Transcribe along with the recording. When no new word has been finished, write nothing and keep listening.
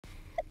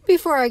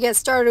Before I get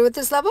started with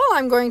this level,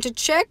 I'm going to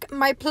check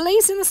my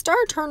place in the star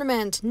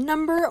tournament.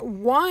 Number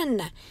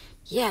 1.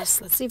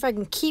 Yes, let's see if I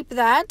can keep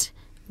that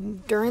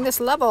during this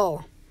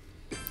level.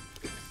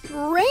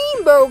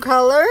 Rainbow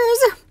colors.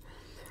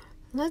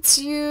 Let's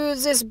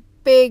use this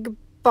big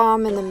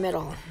bomb in the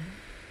middle.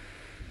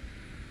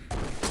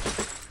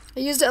 I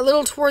used it a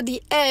little toward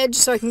the edge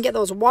so I can get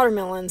those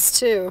watermelons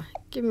too.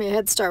 Give me a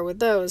head start with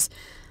those.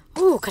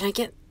 Ooh, can I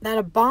get that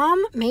a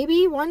bomb?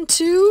 Maybe 1,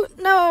 2.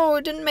 No,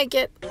 didn't make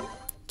it.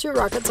 2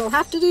 rockets I'll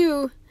have to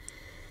do.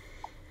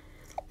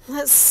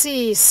 Let's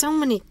see, so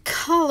many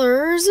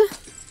colors.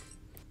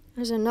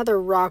 There's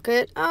another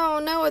rocket. Oh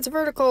no, it's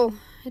vertical.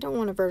 I don't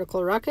want a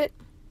vertical rocket.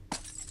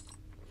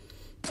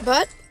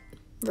 But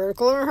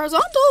vertical or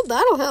horizontal,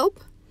 that'll help.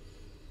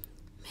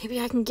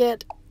 Maybe I can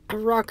get a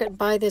rocket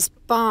by this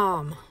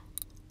bomb.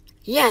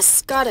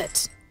 Yes, got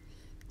it.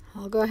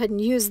 I'll go ahead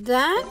and use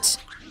that.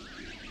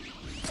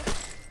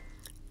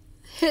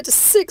 Hit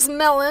 6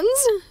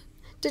 melons.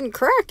 Didn't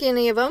crack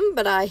any of them,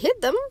 but I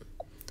hit them.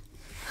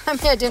 I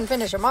mean, I didn't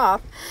finish them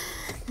off.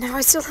 Now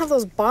I still have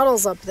those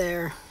bottles up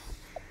there.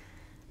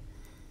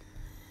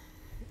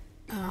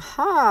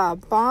 Aha,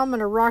 bomb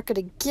and a rocket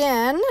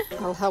again.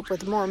 That'll help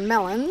with more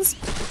melons.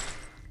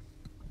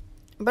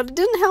 But it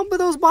didn't help with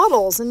those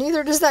bottles, and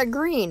neither does that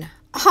green.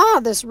 Aha,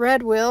 this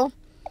red will.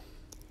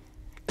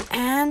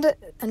 And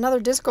another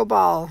disco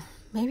ball.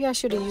 Maybe I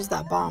should have used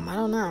that bomb. I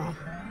don't know.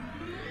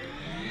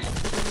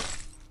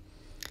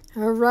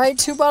 Alright,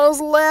 2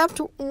 bottles left.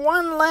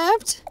 1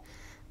 left.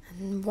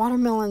 And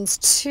watermelons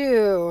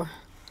 2.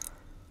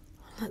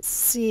 Let's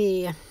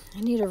see. I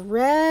need a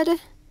red.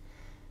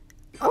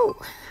 Oh,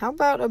 how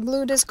about a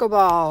blue disco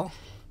ball?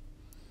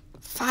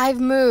 5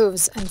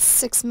 moves and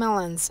 6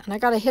 melons. And I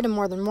gotta hit him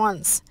more than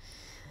once.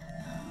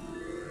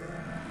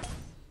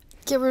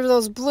 Get rid of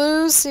those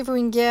blues. See if we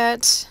can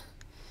get...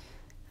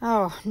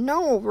 Oh,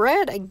 no,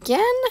 red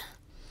again?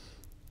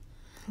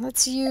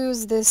 Let's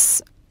use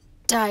this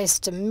dice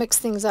to mix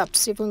things up.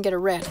 See if we can get a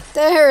red.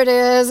 There it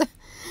is.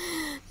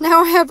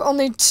 Now I have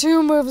only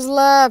 2 moves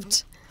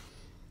left.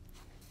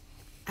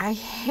 I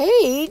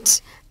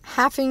hate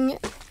having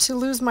to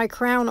lose my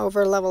crown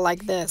over a level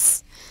like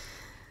this.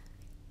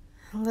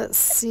 Let's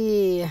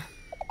see.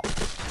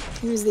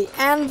 Use the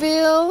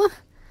anvil.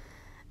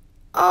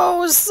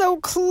 Oh, so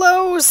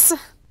close.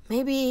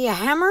 Maybe a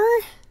hammer?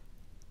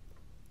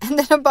 And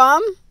then a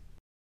bomb?